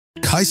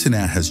Kai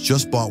Cenat has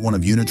just bought one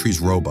of Unitree's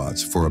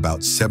robots for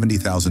about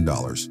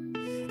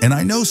 $70,000. And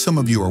I know some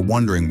of you are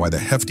wondering why the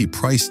hefty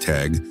price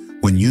tag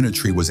when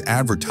Unitree was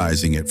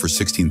advertising it for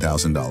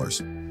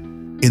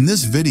 $16,000. In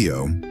this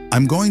video,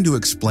 I'm going to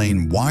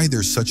explain why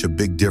there's such a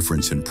big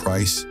difference in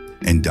price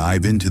and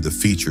dive into the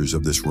features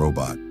of this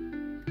robot.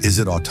 Is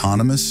it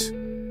autonomous?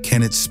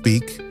 Can it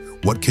speak?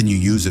 What can you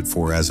use it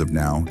for as of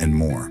now, and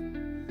more?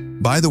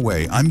 By the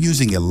way, I'm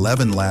using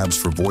 11 labs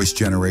for voice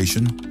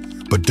generation,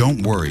 but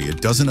don't worry, it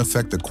doesn't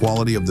affect the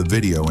quality of the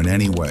video in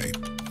any way.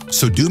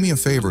 So do me a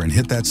favor and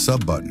hit that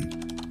sub button.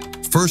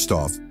 First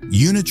off,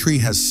 Unitree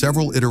has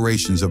several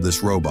iterations of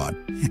this robot,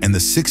 and the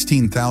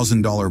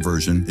 $16,000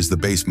 version is the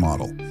base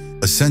model,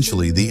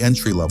 essentially the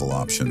entry-level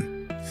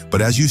option.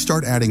 But as you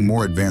start adding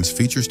more advanced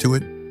features to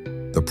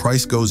it, the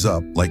price goes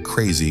up like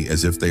crazy,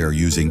 as if they are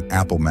using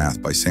Apple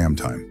math by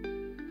Samtime.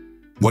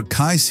 What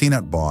Kai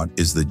Cenat bought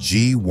is the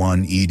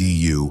G1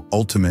 EDU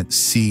Ultimate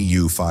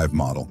CU5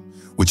 model,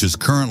 which is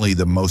currently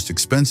the most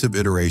expensive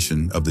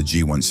iteration of the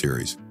G1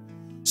 series.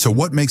 So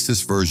what makes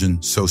this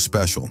version so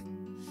special?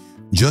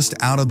 Just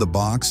out of the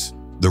box,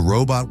 the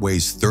robot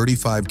weighs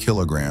 35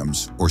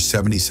 kilograms or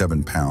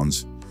 77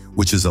 pounds,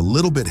 which is a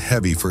little bit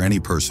heavy for any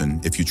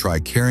person if you try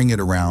carrying it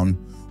around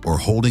or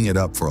holding it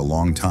up for a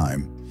long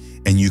time.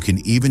 And you can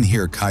even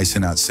hear Kai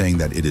Cenat saying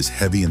that it is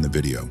heavy in the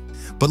video.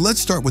 But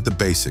let's start with the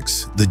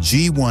basics. The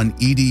G1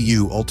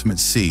 EDU Ultimate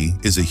C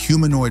is a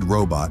humanoid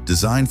robot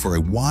designed for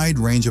a wide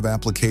range of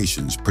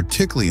applications,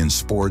 particularly in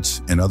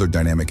sports and other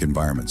dynamic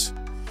environments.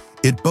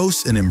 It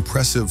boasts an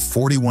impressive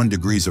 41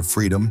 degrees of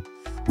freedom,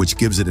 which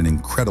gives it an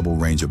incredible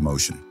range of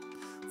motion.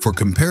 For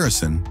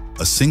comparison,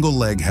 a single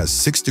leg has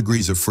 6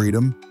 degrees of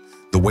freedom,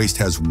 the waist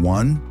has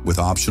 1 with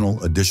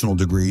optional additional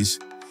degrees,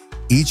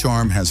 each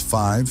arm has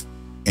 5,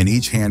 and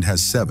each hand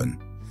has 7.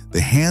 The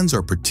hands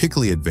are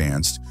particularly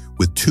advanced,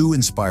 with 2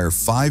 Inspire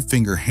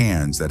 5-finger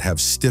hands that have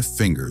stiff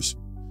fingers.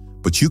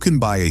 But you can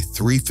buy a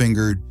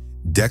 3-fingered,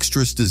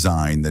 dexterous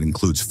design that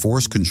includes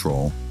force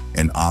control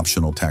and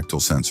optional tactile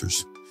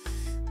sensors.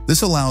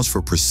 This allows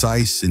for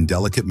precise and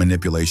delicate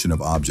manipulation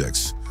of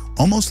objects,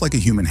 almost like a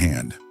human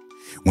hand.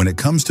 When it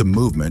comes to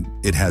movement,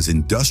 it has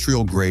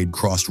industrial-grade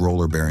crossed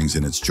roller bearings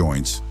in its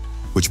joints,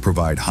 which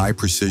provide high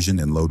precision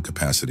and load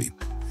capacity.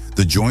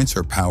 The joints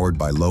are powered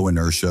by low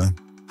inertia,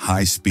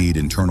 high-speed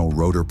internal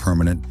rotor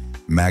permanent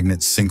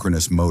magnet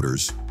synchronous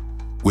motors,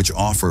 which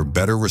offer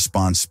better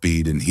response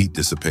speed and heat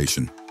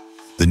dissipation.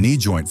 The knee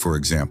joint, for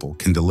example,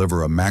 can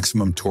deliver a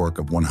maximum torque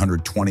of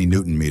 120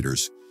 Newton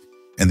meters,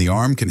 and the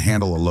arm can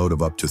handle a load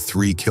of up to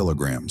 3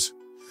 kilograms.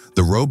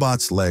 The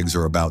robot's legs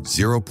are about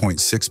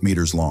 0.6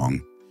 meters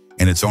long,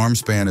 and its arm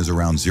span is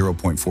around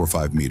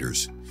 0.45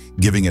 meters,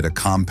 giving it a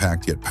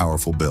compact yet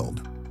powerful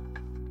build.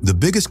 The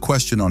biggest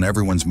question on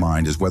everyone's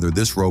mind is whether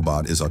this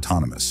robot is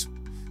autonomous.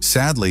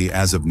 Sadly,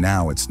 as of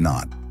now, it's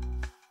not.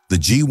 The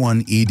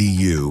G1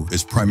 EDU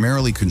is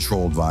primarily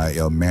controlled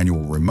via a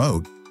manual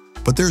remote,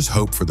 but there's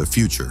hope for the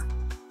future.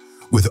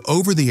 With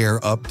over-the-air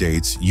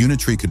updates,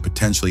 Unitree could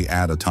potentially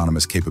add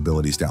autonomous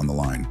capabilities down the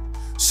line.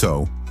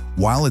 So,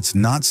 while it's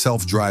not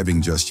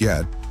self-driving just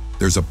yet,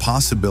 there's a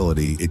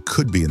possibility it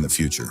could be in the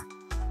future.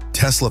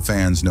 Tesla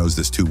fans knows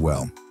this too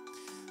well.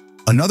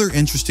 Another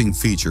interesting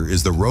feature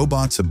is the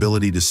robot's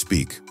ability to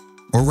speak,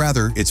 or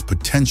rather, its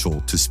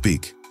potential to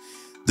speak.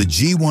 The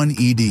G1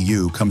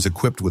 EDU comes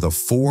equipped with a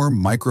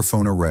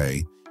 4-microphone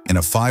array and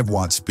a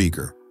 5-watt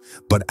speaker,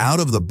 but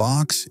out of the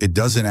box, it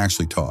doesn't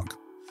actually talk.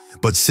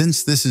 But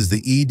since this is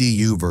the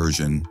EDU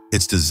version,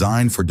 it's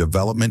designed for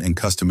development and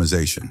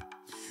customization.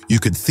 You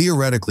could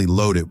theoretically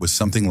load it with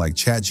something like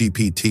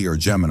ChatGPT or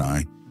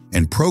Gemini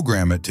and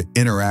program it to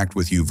interact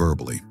with you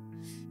verbally.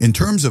 In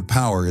terms of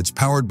power, it's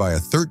powered by a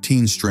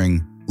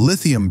 13-string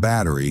lithium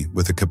battery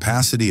with a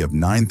capacity of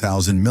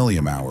 9,000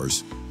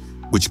 milliamp-hours,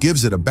 which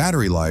gives it a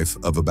battery life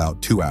of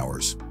about 2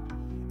 hours.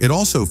 It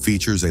also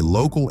features a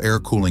local air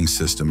cooling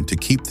system to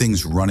keep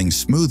things running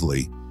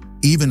smoothly,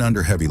 even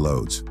under heavy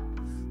loads.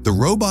 The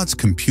robot's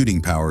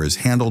computing power is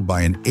handled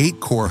by an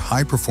 8-core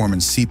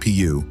high-performance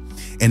CPU,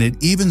 and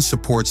it even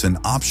supports an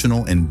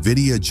optional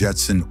NVIDIA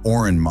Jetson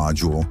Orin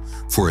module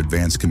for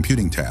advanced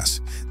computing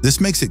tasks. This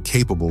makes it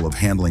capable of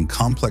handling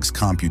complex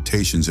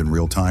computations in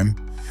real time,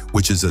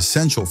 which is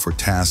essential for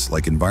tasks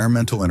like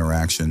environmental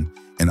interaction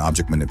and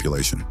object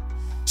manipulation.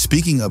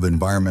 Speaking of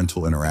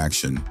environmental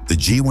interaction, the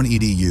G1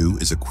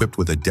 EDU is equipped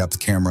with a depth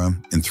camera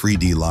and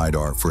 3D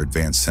LiDAR for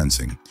advanced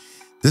sensing.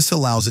 This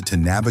allows it to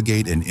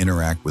navigate and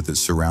interact with its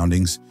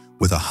surroundings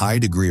with a high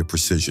degree of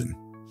precision.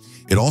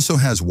 It also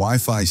has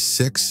Wi-Fi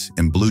 6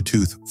 and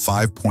Bluetooth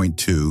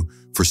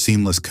 5.2 for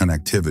seamless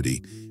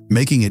connectivity,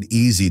 making it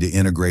easy to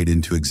integrate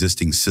into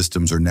existing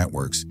systems or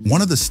networks.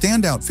 One of the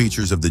standout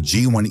features of the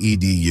G1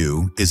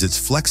 EDU is its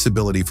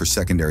flexibility for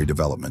secondary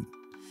development.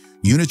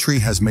 Unitree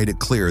has made it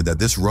clear that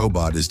this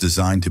robot is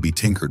designed to be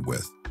tinkered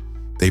with.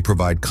 They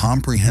provide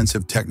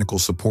comprehensive technical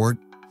support,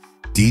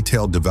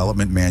 detailed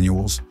development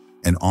manuals,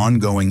 and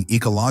ongoing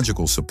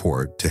ecological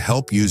support to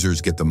help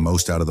users get the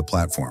most out of the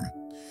platform.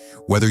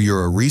 Whether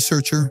you're a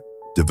researcher,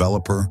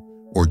 developer,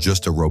 or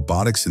just a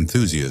robotics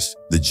enthusiast,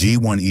 the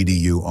G1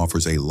 EDU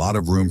offers a lot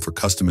of room for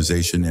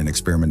customization and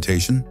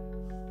experimentation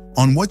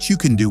on what you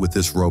can do with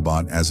this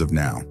robot as of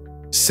now.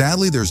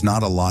 Sadly, there's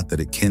not a lot that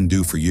it can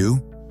do for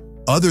you,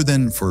 other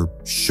than for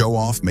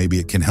show-off. Maybe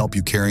it can help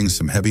you carrying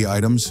some heavy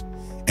items.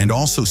 And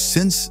also,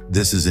 since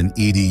this is an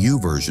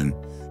EDU version,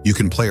 you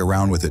can play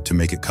around with it to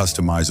make it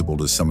customizable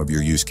to some of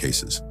your use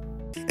cases.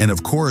 And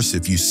of course,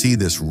 if you see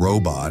this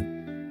robot,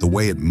 the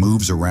way it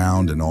moves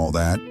around and all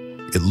that,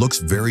 it looks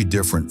very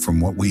different from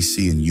what we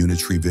see in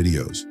Unitree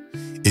videos.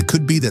 It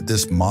could be that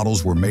these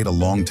models were made a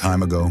long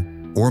time ago,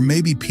 or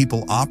maybe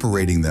people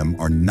operating them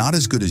are not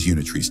as good as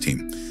Unitree's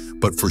team,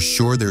 but for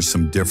sure there's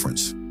some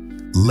difference.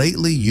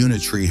 Lately,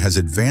 Unitree has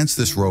advanced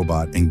this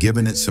robot and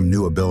given it some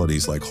new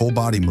abilities like whole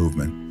body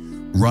movement,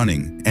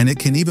 running, and it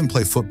can even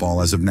play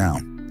football as of now.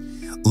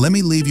 Let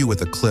me leave you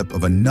with a clip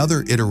of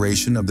another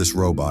iteration of this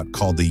robot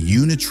called the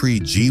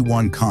Unitree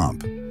G1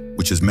 Comp,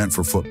 which is meant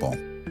for football.